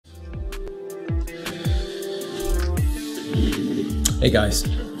Hey guys,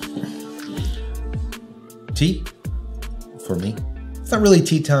 tea for me. It's not really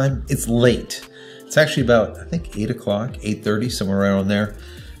tea time, it's late. It's actually about, I think 8 o'clock, 8:30, somewhere around there.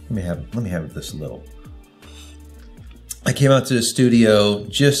 Let me have this little. I came out to the studio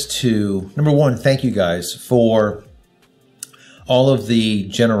just to, number one, thank you guys for all of the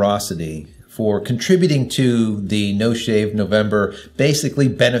generosity, for contributing to the No Shave November, basically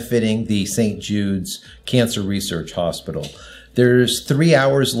benefiting the St. Jude's Cancer Research Hospital. There's 3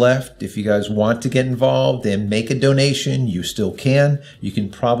 hours left. If you guys want to get involved and make a donation, you still can. You can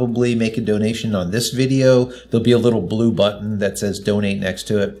probably make a donation on this video. There'll be a little blue button that says donate next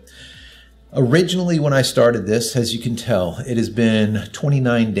to it. Originally, when I started this, as you can tell, it has been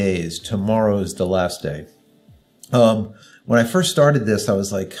 29 days. Tomorrow is the last day. When I first started this, I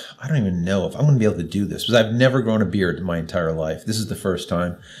was like, I don't even know if I'm going to be able to do this, because I've never grown a beard in my entire life. This is the first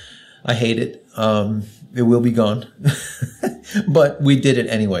time. I hate it. It will be gone. But we did it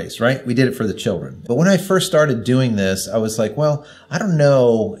anyways, right? We did it for the children. But when I first started doing this, I was like, well, I don't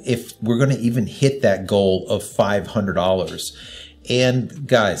know if we're going to even hit that goal of $500. And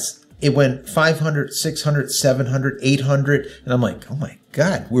guys, it went 500, 600, 700, 800. And I'm like, oh my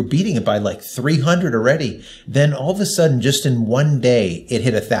God, we're beating it by like 300 already. Then all of a sudden, just in one day, it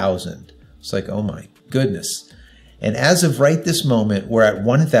hit 1,000. It's like, oh my goodness. And as of right this moment, we're at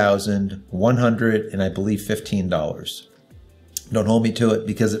 $1,100 and I believe $15. Don't hold me to it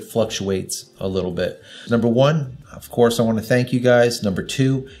because it fluctuates a little bit. Number one, of course, I want to thank you guys. Number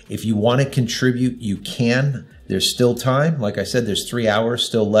two, if you want to contribute, you can. There's still time. Like I said, there's 3 hours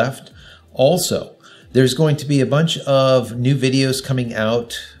still left. Also, there's going to be a bunch of new videos coming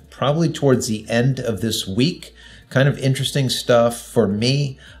out probably towards the end of this week. Kind of interesting stuff for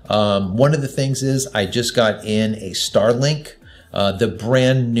me. One of the things is I just got in a Starlink, the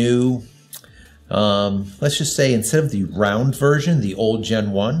brand new, let's just say instead of the round version, the old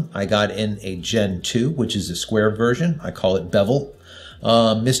Gen 1, I got in a Gen 2, which is a square version. I call it Bevel,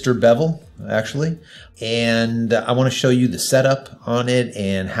 Mr. Bevel, actually. And I want to show you the setup on it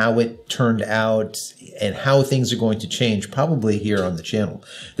and how it turned out and how things are going to change probably here on the channel.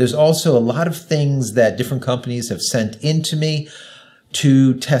 There's also a lot of things that different companies have sent in to me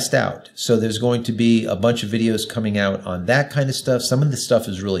to test out. So there's going to be a bunch of videos coming out on that kind of stuff. Some of the stuff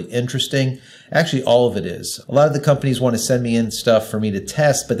is really interesting. Actually, all of it is. A lot of the companies want to send me in stuff for me to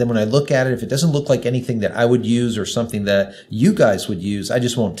test, but then when I look at it, if it doesn't look like anything that I would use or something that you guys would use, I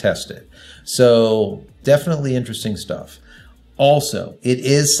just won't test it. So definitely interesting stuff. Also, it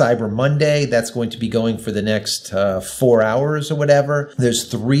is Cyber Monday. That's going to be going for the next 4 hours or whatever. There's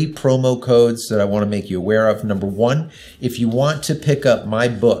 3 promo codes that I want to make you aware of. Number one, if you want to pick up my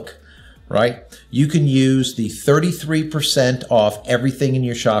book, right, you can use the 33% off everything in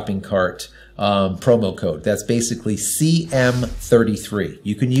your shopping cart promo code. That's basically CM33.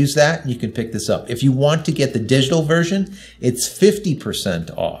 You can use that and you can pick this up. If you want to get the digital version, it's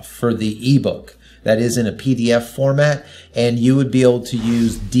 50% off for the ebook. That is in a PDF format, and you would be able to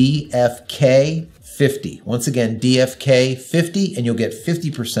use DFK 50. Once again, DFK 50, and you'll get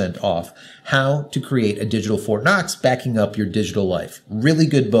 50% off how to create a digital Fort Knox backing up your digital life. Really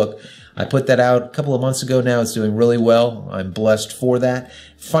good book. I put that out a couple of months ago now. It's doing really well. I'm blessed for that.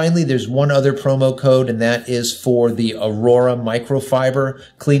 Finally, there's one other promo code, and that is for the Aurora microfiber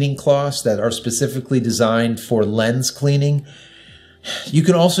cleaning cloths that are specifically designed for lens cleaning. You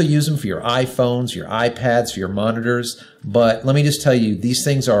can also use them for your iPhones, your iPads, for your monitors. But let me just tell you, these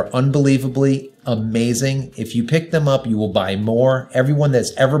things are unbelievably amazing. If you pick them up, you will buy more. Everyone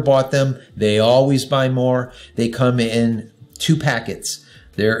that's ever bought them, they always buy more. They come in 2 packets.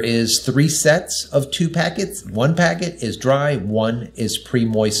 There is 3 sets of 2 packets. 1 packet is dry, 1 is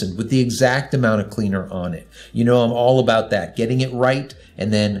pre-moistened with the exact amount of cleaner on it. You know, I'm all about that, getting it right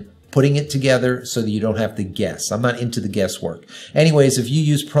and then putting it together so that you don't have to guess. I'm not into the guesswork. Anyways, if you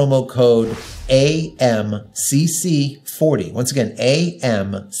use promo code AMCC40, once again,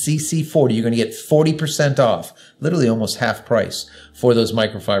 AMCC40, you're going to get 40% off, literally almost half price for those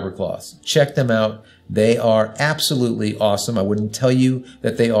microfiber cloths. Check them out. They are absolutely awesome. I wouldn't tell you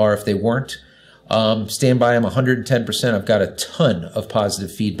that they are if they weren't. Stand by them 110%. I've got a ton of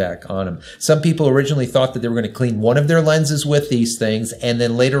positive feedback on them. Some people originally thought that they were going to clean one of their lenses with these things, and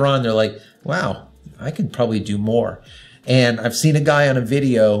then later on they're like, wow, I could probably do more. And I've seen a guy on a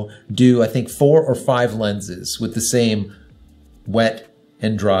video do, I think, 4 or 5 lenses with the same wet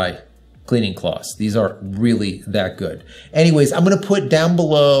and dry cleaning cloths. These are really that good. Anyways, I'm going to put down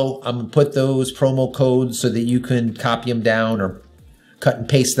below, I'm going to put those promo codes so that you can copy them down or cut and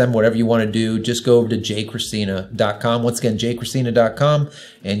paste them, whatever you want to do. Just go over to JCristina.com. Once again, JCristina.com,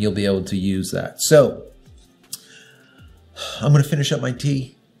 and you'll be able to use that. So I'm going to finish up my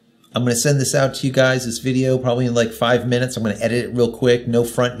tea. I'm going to send this out to you guys, this video, probably in like 5 minutes. I'm going to edit it real quick. No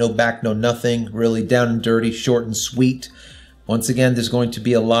front, no back, no nothing. Really down and dirty, short and sweet. Once again, there's going to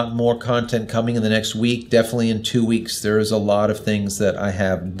be a lot more content coming in the next week. Definitely in 2 weeks, there is a lot of things that I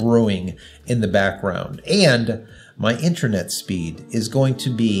have brewing in the background. And my internet speed is going to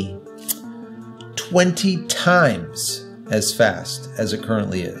be 20 times as fast as it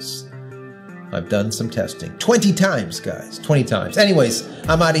currently is. I've done some testing. 20 times, guys. 20 times. Anyways,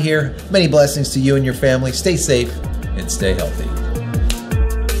 I'm out of here. Many blessings to you and your family. Stay safe and stay healthy.